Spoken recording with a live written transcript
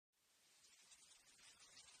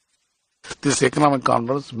This economic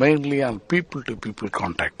conference mainly on people-to-people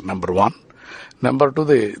contact, number one. Number two,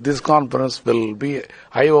 this conference will be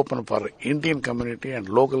eye-open for Indian community and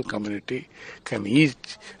local community can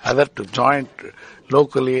each other to join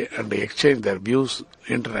locally and exchange their views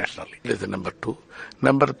internationally. That is the number two.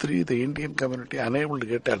 Number three, the Indian community unable to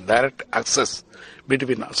get a direct access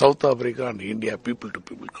between South Africa and India,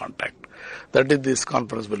 people-to-people contact. That is, this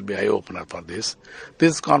conference will be eye-opener for this.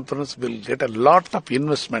 This conference will get a lot of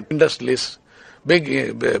investment. Industrialists,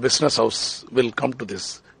 big business house will come to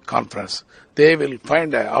this conference. They will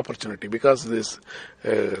find an opportunity because this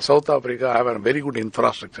South Africa have a very good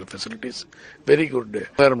infrastructure facilities, very good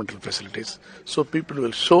environmental facilities. So people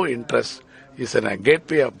will show interest. It's a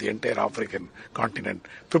gateway of the entire African continent.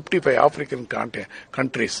 55 African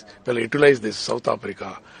countries will utilize this South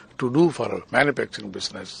Africa to do for manufacturing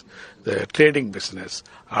business, the trading business,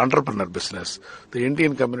 entrepreneur business. The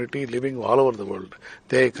Indian community living all over the world,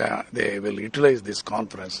 they will utilize this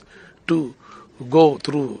conference to go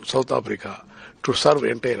through South Africa to serve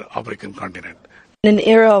entire African continent. In an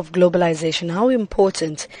era of globalization, how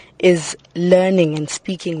important is learning and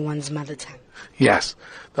speaking one's mother tongue? Yes,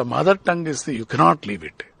 the mother tongue you cannot leave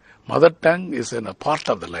it. Mother tongue is a part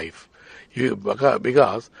of the life.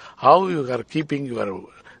 Because how you are keeping your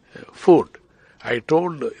food. I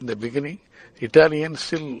told in the beginning, Italians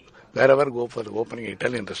still wherever go for opening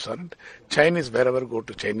Italian restaurant, Chinese wherever go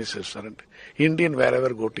to Chinese restaurant, Indian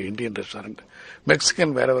wherever go to Indian restaurant,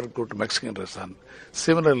 Mexican wherever go to Mexican restaurant.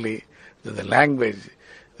 Similarly, the language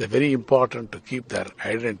is very important to keep their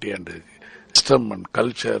identity and system and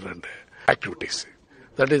culture and activities.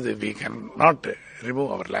 That is, we cannot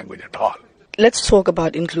remove our language at all. Let's talk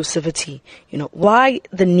about inclusivity. Why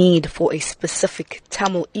the need for a specific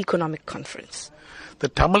Tamil economic conference? The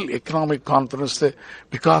Tamil Economic Conference,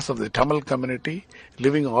 because of the Tamil community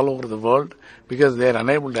living all over the world, because they are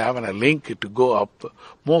unable to have a link to go up,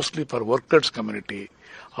 mostly for workers community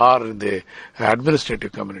or in the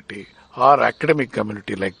administrative community or academic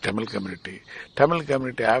community like Tamil community. Tamil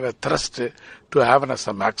community have a thrust to have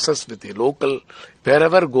some access with the local,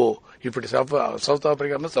 wherever go. If it is South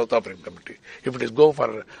Africa, South African community. If it is go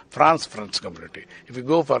for France community. If you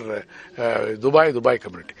go for Dubai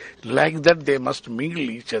community. Like that, they must mingle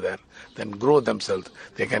each other, then grow themselves.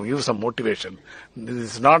 They can give some motivation.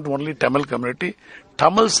 This is not only Tamil community,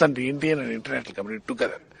 Tamils and Indian and international community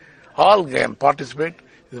together. All can participate.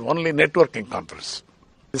 It is only networking conference.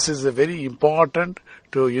 This is very important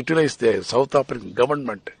to utilize the South African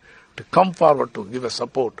government to come forward to give a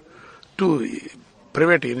support to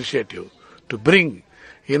private initiative to bring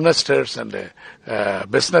investors and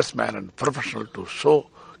businessmen and professionals to show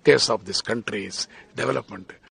case of this country's development.